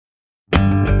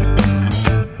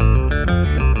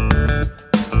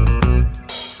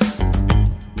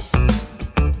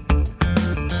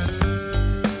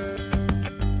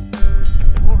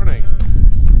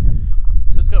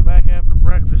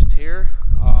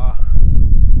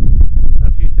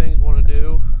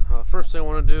first thing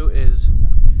I want to do is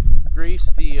grease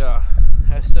the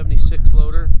S76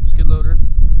 loader, skid loader.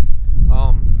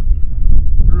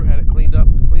 Drew had it cleaned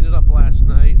it up last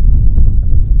night,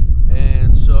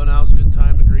 and so now's a good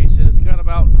time to grease it. It's got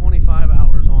about 25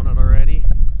 hours on it already.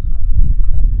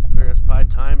 I figure it's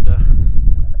probably time to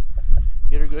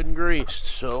get her good and greased,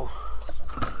 so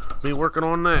be working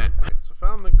on that. So I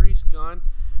found the grease gun,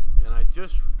 and I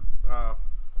just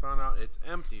found out it's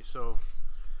empty. So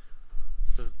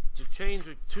to change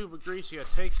the tube of grease, you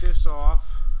gotta take this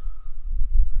off,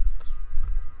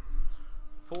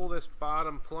 pull this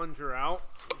bottom plunger out,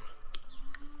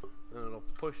 and it'll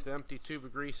push the empty tube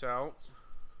of grease out.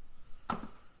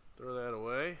 Throw that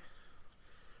away.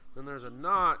 Then there's a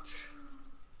notch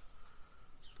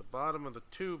at the bottom of the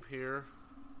tube here.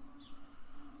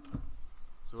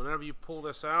 So whenever you pull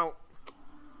this out,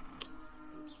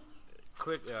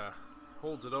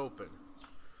 holds it open.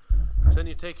 So then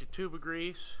you take your tube of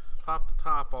grease, pop the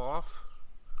top off.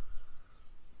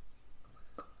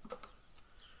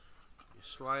 You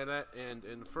slide that end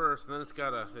in first, and then it's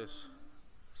got this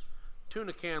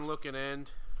tuna can looking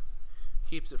end.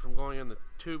 Keeps it from going in the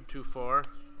tube too far.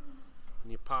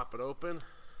 And you pop it open.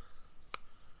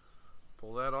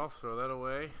 Pull that off, throw that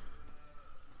away.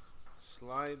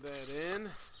 Slide that in.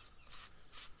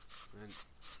 And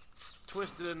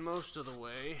twist it in most of the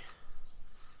way.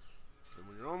 And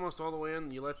when you're almost all the way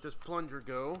in, you let this plunger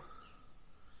go.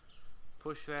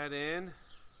 Push that in.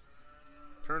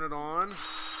 Turn it on.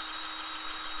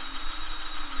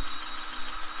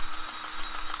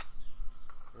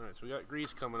 Alright, so we got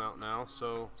grease coming out now,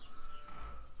 so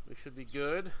we should be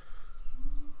good.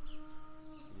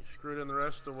 You screw it in the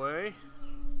rest of the way.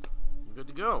 We're good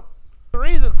to go. The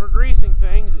reason for greasing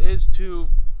things is to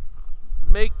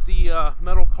make the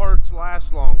metal parts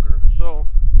last longer. So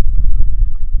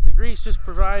the grease just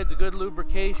provides a good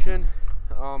lubrication.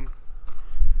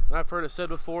 I've heard it said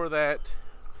before that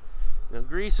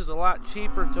grease is a lot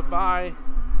cheaper to buy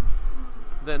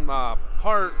than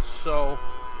parts, so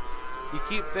you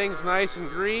keep things nice and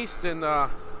greased and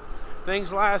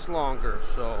things last longer.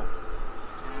 So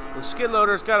the skid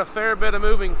loader's got a fair bit of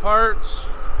moving parts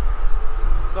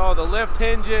with all the lift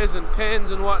hinges and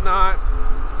pins and whatnot.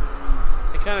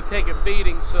 They kind of take a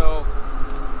beating, so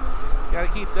you got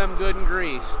to keep them good and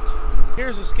greased.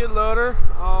 Here's the skid loader.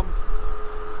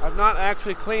 I've not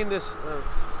actually cleaned it.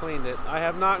 I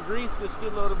have not greased the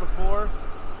skid loader before,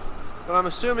 but I'm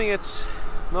assuming it's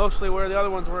mostly where the other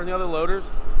ones were in the other loaders.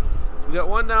 We got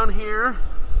one down here.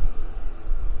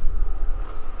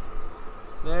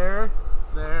 There.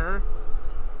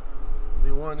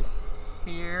 Be one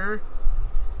here.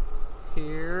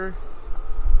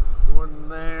 One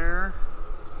there.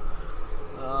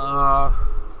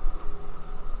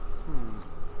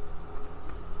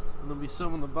 There'll be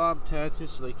some on the bob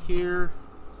attaches, like here,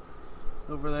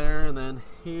 over there, and then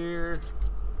here.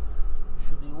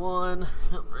 Should be one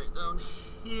right down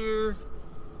here.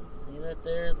 See that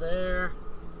there.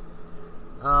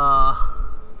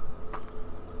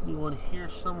 Be one here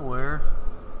somewhere.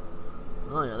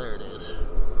 Oh yeah, there it is.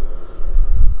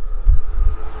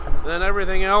 Then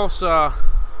everything else,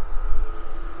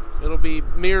 it'll be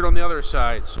mirrored on the other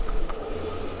sides.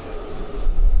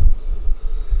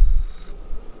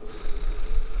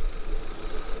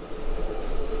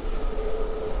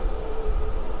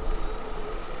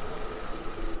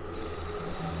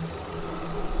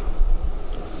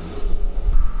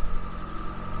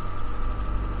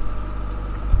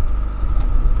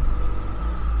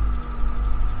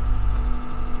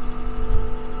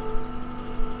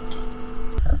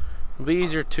 It'll be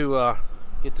easier to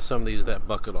get to some of these that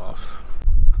bucket off.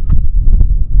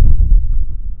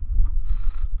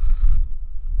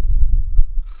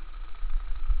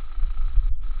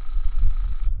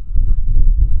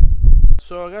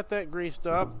 So I got that greased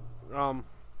up, and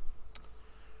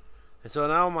so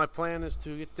now my plan is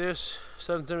to get this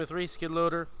 773 skid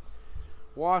loader,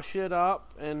 wash it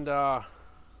up, and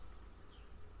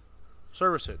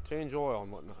service it, change oil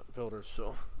and whatnot, filters.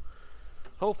 So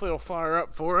hopefully it'll fire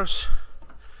up for us.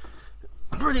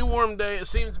 Pretty warm day it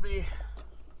seems to be.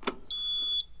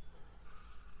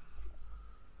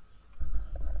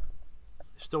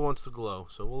 Still wants to glow,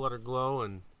 so we'll let her glow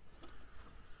and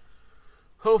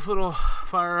hopefully it'll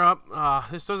fire up.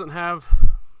 This doesn't have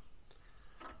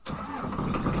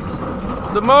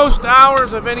the most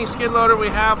hours of any skid loader we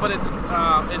have, but it's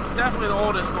definitely the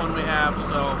oldest one we have.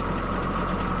 So,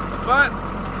 but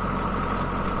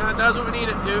it does what we need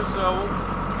it to, so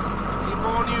we'll keep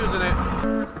on using it.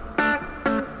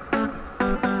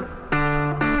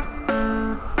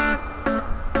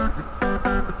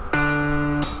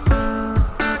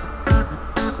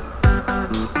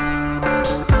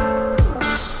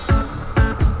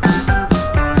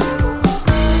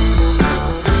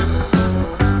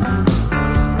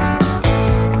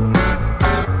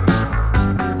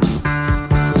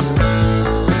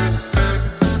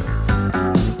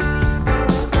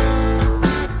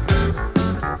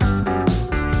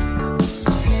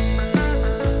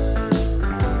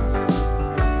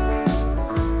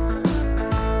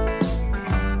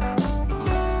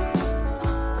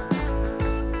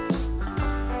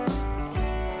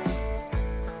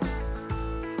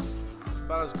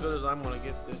 I'm going to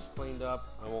get this cleaned up.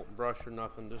 I won't brush or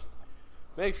nothing. Just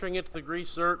make sure I get to the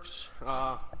grease zerks.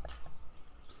 And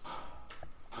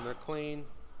they're clean.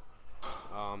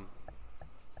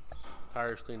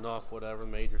 Tires cleaned off, whatever,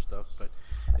 major stuff. But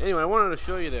anyway, I wanted to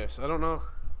show you this. I don't know.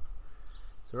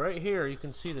 So right here, you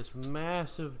can see this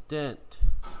massive dent.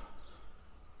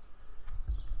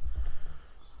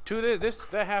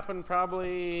 That happened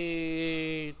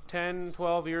probably 10,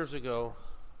 12 years ago.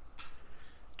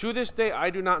 To this day,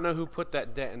 I do not know who put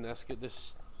that dent in this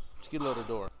skid loader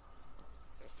door.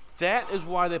 That is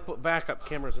why they put backup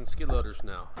cameras in skid loaders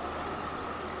now.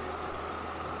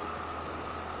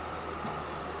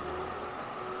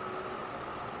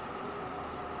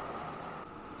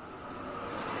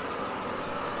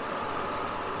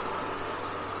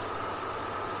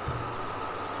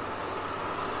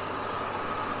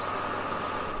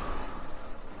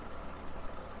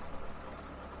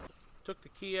 Took the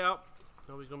key out.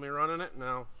 Nobody's gonna be running it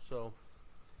now, so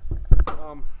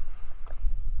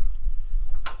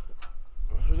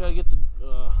we gotta get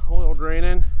the oil drain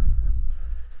in.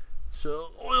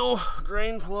 So oil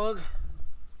drain plug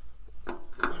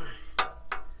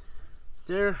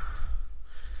there. Get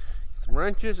some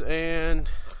wrenches and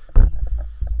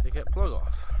take that plug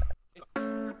off.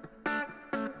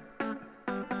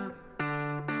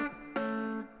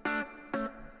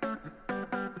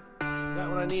 Got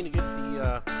what I need to get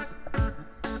the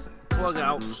plug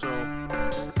out, so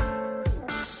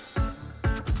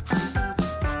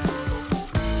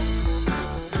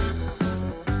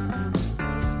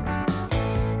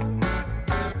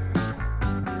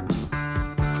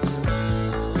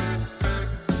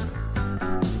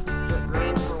let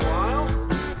drain for a while.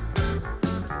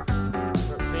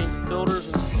 Start changing filters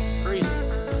and freezing.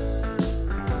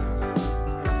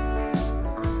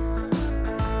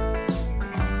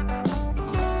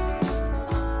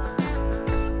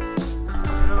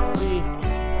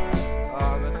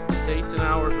 Dates and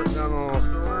hours written down on all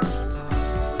filters.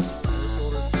 This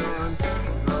filter's done.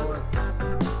 Hydraulic,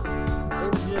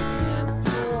 engine, and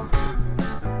fuel.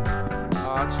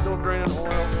 It's still draining oil,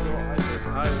 so I think I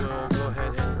will go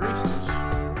ahead and grease this.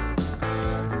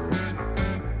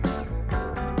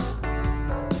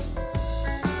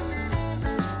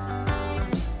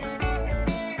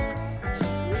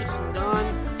 Grease and done.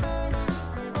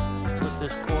 Put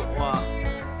this quart watt.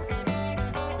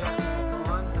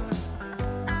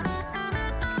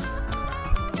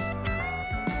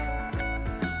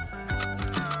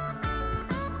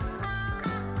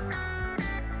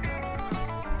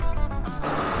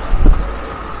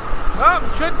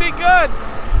 Should be good.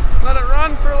 Let it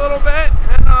run for a little bit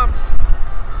and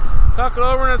tuck it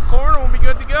over in its corner and we'll be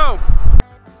good to go.